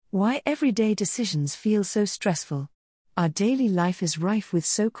Why everyday decisions feel so stressful. Our daily life is rife with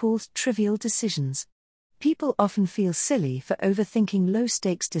so-called trivial decisions. People often feel silly for overthinking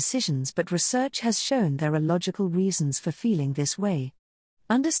low-stakes decisions, but research has shown there are logical reasons for feeling this way.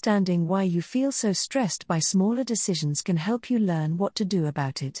 Understanding why you feel so stressed by smaller decisions can help you learn what to do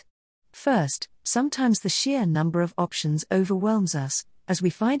about it. First, sometimes the sheer number of options overwhelms us, as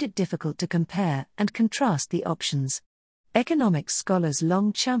we find it difficult to compare and contrast the options. Economics scholars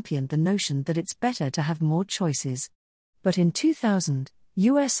long championed the notion that it's better to have more choices. But in 2000,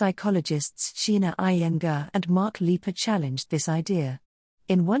 US psychologists Sheena Iyengar and Mark Leeper challenged this idea.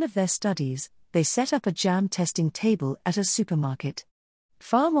 In one of their studies, they set up a jam testing table at a supermarket.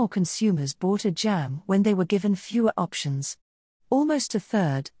 Far more consumers bought a jam when they were given fewer options. Almost a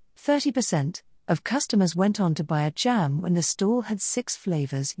third, 30%, of customers went on to buy a jam when the stall had 6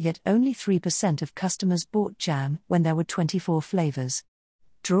 flavors, yet only 3% of customers bought jam when there were 24 flavors.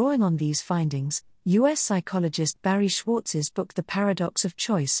 Drawing on these findings, US psychologist Barry Schwartz's book The Paradox of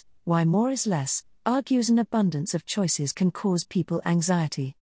Choice, Why More is Less, argues an abundance of choices can cause people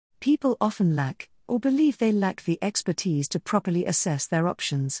anxiety. People often lack, or believe they lack, the expertise to properly assess their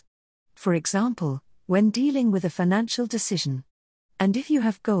options. For example, when dealing with a financial decision. And if you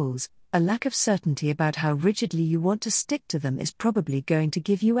have goals, a lack of certainty about how rigidly you want to stick to them is probably going to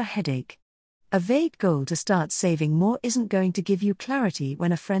give you a headache. A vague goal to start saving more isn't going to give you clarity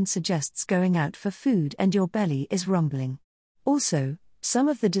when a friend suggests going out for food and your belly is rumbling. Also, some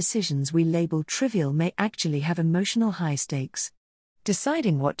of the decisions we label trivial may actually have emotional high stakes.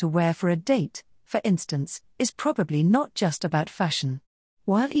 Deciding what to wear for a date, for instance, is probably not just about fashion.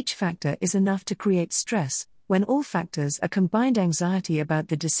 While each factor is enough to create stress, when all factors are combined, anxiety about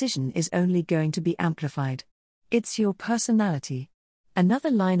the decision is only going to be amplified. It's your personality. Another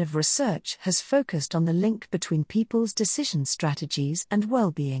line of research has focused on the link between people's decision strategies and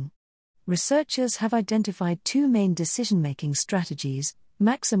well-being. Researchers have identified 2 main decision-making strategies: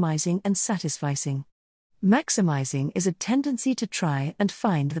 maximizing and satisficing. Maximizing is a tendency to try and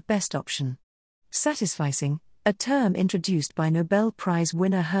find the best option. Satisficing, a term introduced by Nobel Prize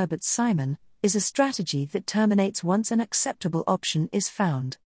winner Herbert Simon, is a strategy that terminates once an acceptable option is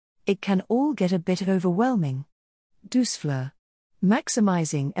found. It can all get a bit overwhelming. Doucefleur.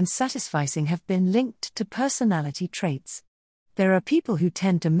 Maximizing and satisficing have been linked to personality traits. There are people who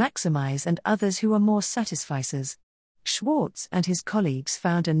tend to maximize and others who are more satisficers. Schwartz and his colleagues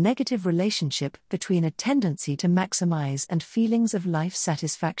found a negative relationship between a tendency to maximize and feelings of life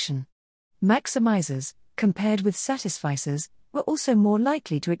satisfaction. Maximizers, compared with satisficers, were also more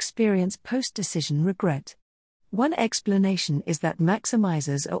likely to experience post-decision regret. One explanation is that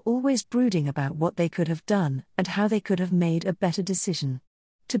maximizers are always brooding about what they could have done and how they could have made a better decision.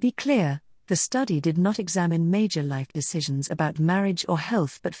 To be clear, the study did not examine major life decisions about marriage or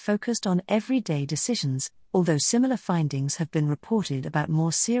health but focused on everyday decisions, although similar findings have been reported about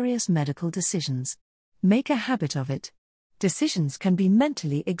more serious medical decisions. Make a habit of it. Decisions can be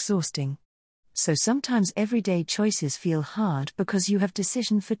mentally exhausting. So sometimes everyday choices feel hard because you have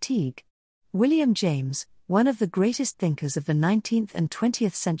decision fatigue. William James, one of the greatest thinkers of the 19th and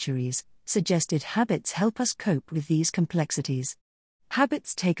 20th centuries, suggested habits help us cope with these complexities.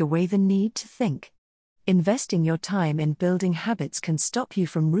 Habits take away the need to think. Investing your time in building habits can stop you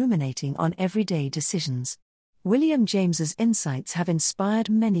from ruminating on everyday decisions. William James's insights have inspired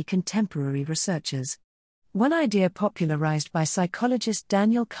many contemporary researchers. One idea popularized by psychologist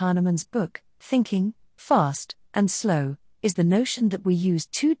Daniel Kahneman's book, Thinking, Fast, and Slow, is the notion that we use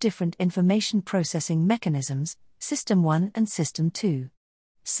 2 different information processing mechanisms, System 1 and System 2.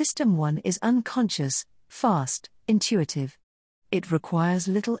 System 1 is unconscious, fast, intuitive. It requires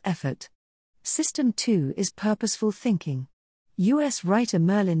little effort. System 2 is purposeful thinking. US writer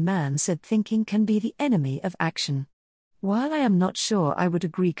Merlin Mann said thinking can be the enemy of action. While I am not sure I would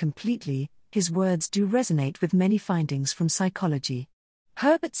agree completely, his words do resonate with many findings from psychology.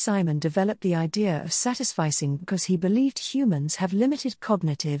 Herbert Simon developed the idea of satisficing because he believed humans have limited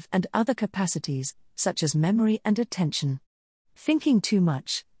cognitive and other capacities, such as memory and attention. Thinking too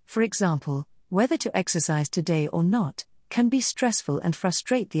much, for example, whether to exercise today or not, can be stressful and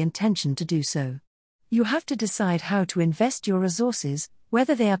frustrate the intention to do so. You have to decide how to invest your resources,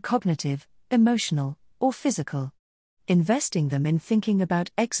 whether they are cognitive, emotional, or physical. Investing them in thinking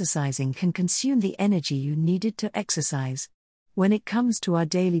about exercising can consume the energy you needed to exercise. When it comes to our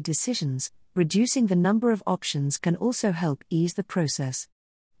daily decisions, reducing the number of options can also help ease the process.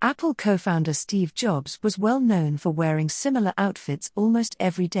 Apple co-founder Steve Jobs was well known for wearing similar outfits almost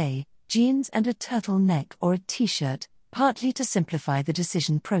every day, jeans and a turtleneck or a t-shirt, partly to simplify the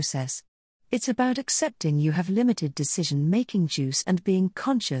decision process. It's about accepting you have limited decision-making juice and being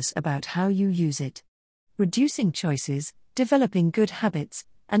conscious about how you use it. Reducing choices, developing good habits,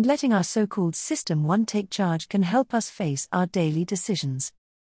 and letting our so-called System 1 take charge can help us face our daily decisions.